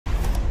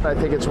I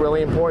think it's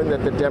really important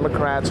that the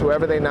Democrats,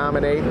 whoever they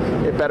nominate,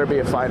 it better be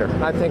a fighter.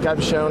 I think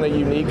I've shown a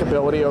unique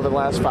ability over the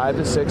last 5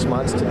 to 6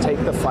 months to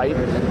take the fight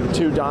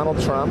to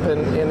Donald Trump,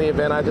 and in the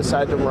event I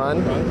decide to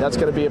run, that's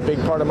going to be a big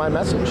part of my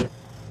message.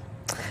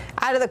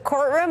 Out of the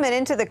courtroom and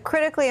into the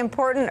critically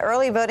important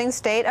early voting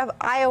state of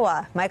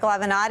Iowa. Michael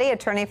Avenatti,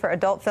 attorney for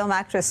adult film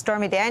actress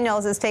Stormy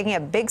Daniels, is taking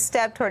a big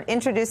step toward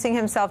introducing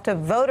himself to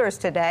voters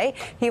today.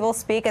 He will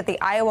speak at the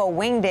Iowa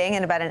Wingding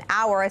in about an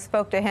hour. I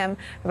spoke to him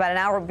about an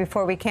hour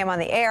before we came on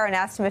the air and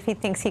asked him if he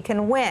thinks he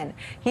can win.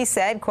 He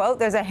said, quote,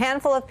 "There's a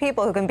handful of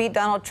people who can beat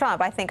Donald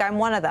Trump. I think I'm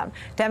one of them.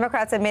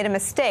 Democrats have made a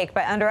mistake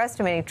by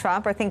underestimating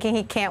Trump or thinking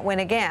he can't win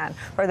again,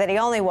 or that he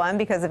only won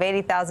because of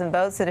 80,000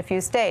 votes in a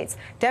few states.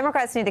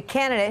 Democrats need a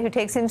candidate who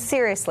takes him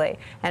seriously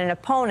and an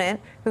opponent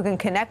who can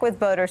connect with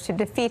voters to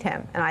defeat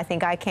him, and I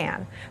think I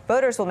can."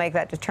 Voters will make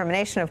that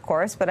determination, of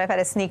course, but I've had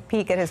a sneak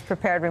peek at his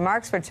prepared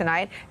remarks for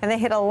tonight, and they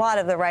hit a lot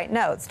of the right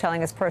notes,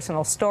 telling his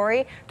personal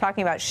story,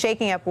 talking about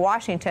shaking up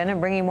Washington and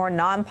bringing more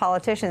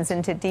non-politicians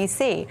into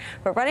D.C.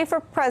 But running for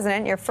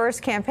president, your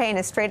first campaign,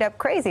 is straight up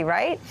crazy,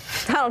 right?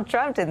 Donald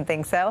Trump didn't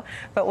think so,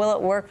 but will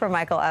it work for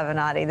Michael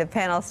Avenatti? The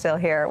panel's still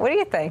here. What do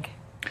you think?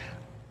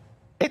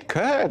 It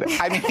could.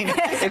 I mean, every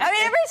time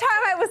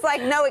I was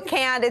like, no, it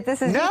can't.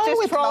 This is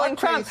just trolling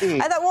Trump. I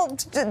thought, well,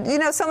 you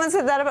know, someone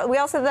said that about, we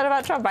all said that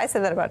about Trump. I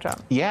said that about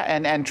Trump. Yeah,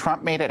 and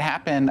Trump made it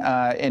happen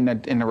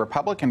in the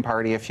Republican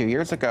Party a few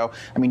years ago.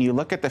 I mean, you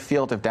look at the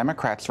field of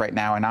Democrats right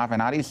now, and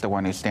Avenatti's the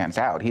one who stands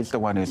out. He's the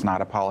one who's not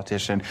a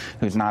politician,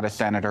 who's not a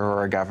senator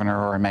or a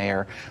governor or a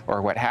mayor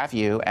or what have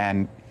you.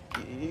 And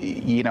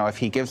you know, if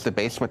he gives the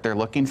base what they're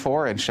looking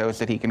for and shows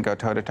that he can go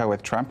toe-to-toe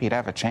with Trump, he'd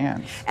have a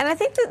chance. And I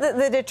think that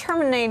the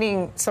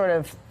determining sort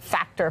of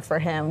factor for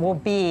him will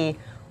be,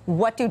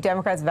 what do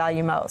Democrats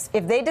value most?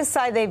 If they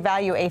decide they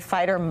value a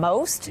fighter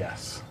most,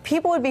 yes,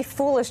 people would be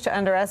foolish to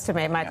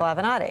underestimate Michael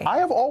Avenatti. I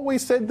have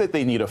always said that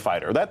they need a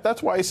fighter.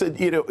 That's why I said,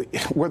 you know,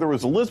 whether it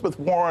was Elizabeth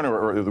Warren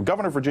or the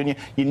governor of Virginia,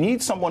 you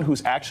need someone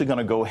who's actually going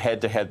to go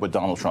head-to-head with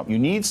Donald Trump. You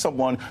need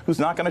someone who's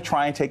not going to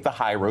try and take the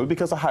high road,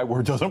 because the high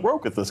road doesn't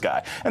work with this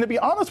guy. And to be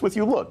honest with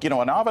you, look, you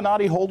know, an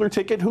Avenatti holder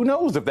ticket, who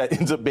knows if that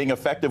ends up being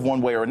effective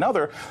one way or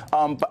another.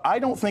 But I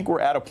don't think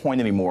we're at a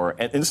point anymore,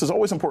 and this is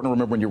always important to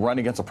remember when you're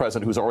running against a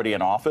president who's already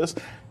in office,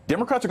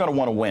 Democrats are going to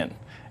want to win.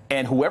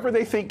 And whoever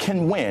they think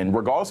can win,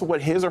 regardless of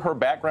what his or her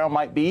background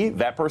might be,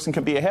 that person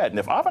can be ahead. And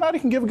if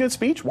Avenatti can give a good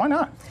speech, why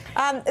not?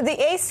 The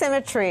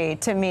asymmetry,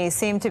 to me,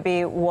 seemed to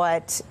be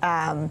what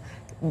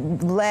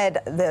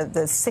led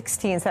the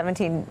 16,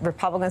 17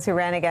 Republicans who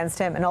ran against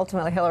him, and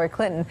ultimately Hillary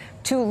Clinton,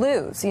 to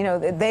lose. You know,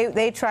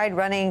 they tried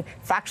running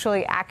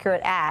factually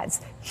accurate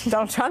ads.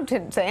 Donald Trump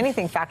didn't say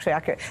anything factually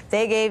accurate.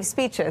 They gave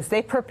speeches.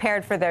 They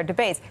prepared for their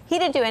debates. He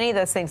didn't do any of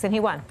those things, and he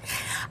won.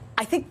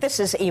 I think this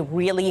is a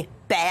really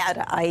bad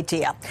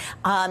idea,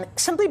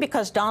 simply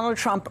because Donald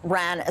Trump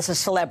ran as a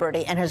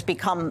celebrity and has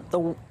become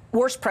the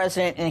worst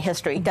president in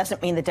history doesn't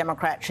mean the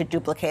Democrats should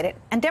duplicate it.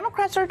 And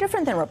Democrats are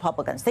different than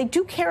Republicans. They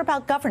do care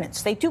about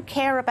governance. They do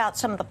care about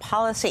some of the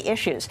policy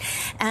issues.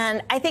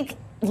 And I think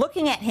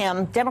looking at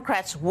him,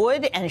 Democrats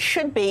would and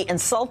should be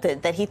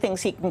insulted that he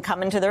thinks he can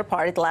come into their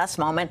party at the last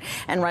moment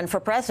and run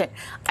for president.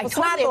 Well, it's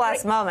not the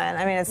last moment.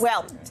 I mean, it's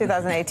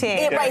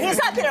 2018. Right. He's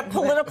not been a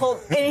political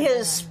in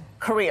his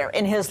career,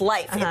 in his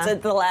life. It's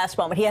at the last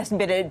moment. He hasn't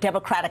been a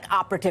Democratic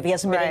operative. He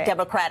hasn't been a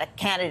Democratic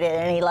candidate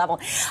at any level.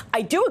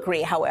 I do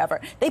agree,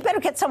 however, they better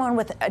get someone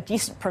with a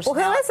decent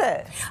personality. Well, who is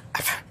it?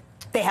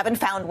 They haven't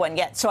found one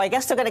yet, so I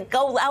guess they're going to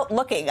go out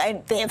looking.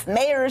 They have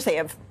mayors, they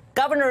have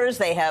governors,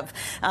 they have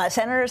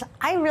senators.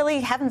 I really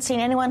haven't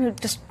seen anyone who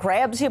just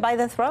grabs you by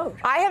the throat.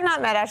 I have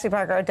not met Ashley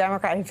Parker, a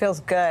Democrat who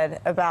feels good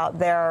about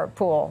their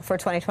pool for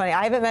 2020.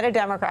 I haven't met a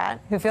Democrat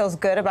who feels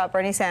good about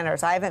Bernie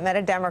Sanders. I haven't met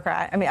a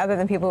Democrat, I mean, other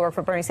than people who work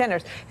for Bernie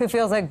Sanders, who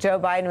feels like Joe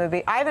Biden would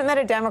be. I haven't met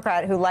a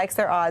Democrat who likes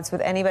their odds with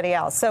anybody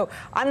else. So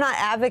I'm not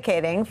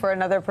advocating for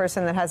another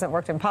person that hasn't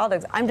worked in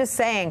politics. I'm just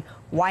saying,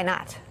 why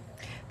not?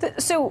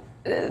 So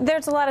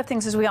there's a lot of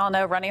things, as we all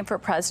know, running for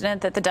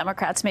president that the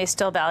Democrats may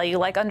still value,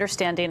 like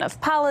understanding of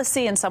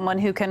policy and someone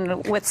who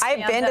can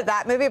withstand. I've been to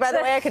that movie, by the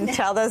way. I can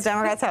tell those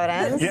Democrats how it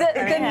ends.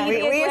 Yeah.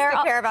 We used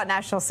to care about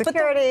national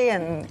security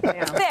and. You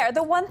know.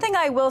 The one thing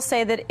I will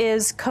say that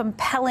is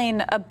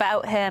compelling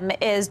about him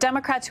is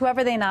Democrats,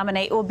 whoever they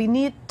nominate, will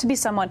need to be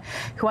someone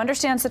who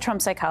understands the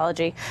Trump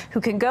psychology,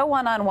 who can go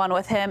one-on-one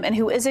with him, and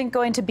who isn't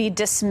going to be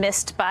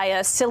dismissed by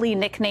a silly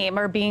nickname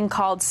or being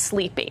called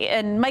sleepy.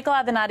 And Michael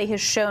Avenatti has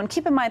shown,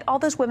 keep in mind, all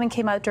those women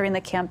came out during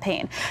the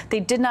campaign. They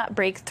did not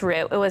break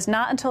through. It was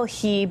not until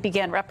he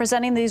began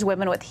representing these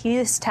women with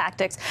his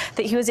tactics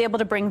that he was able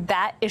to bring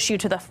that issue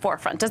to the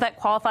forefront. Does that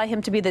qualify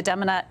him to be the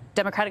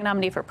Democratic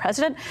nominee for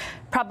president?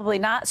 Probably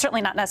not.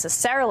 Certainly not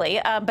necessarily.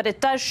 But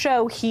it does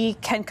show he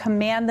can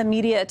command the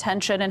media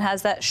attention and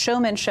has that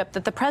showmanship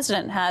that the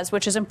president has,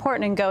 which is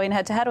important in going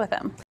head-to-head with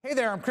him. Hey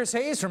there, I'm Chris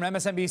Hayes from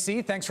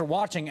MSNBC. Thanks for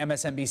watching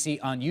MSNBC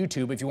on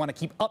YouTube. If you want to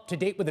keep up to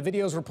date with the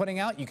videos we're putting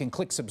out, you can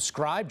click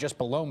subscribe just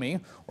below me,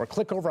 or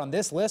click over on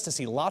this list to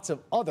see lots of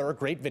other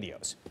great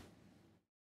videos.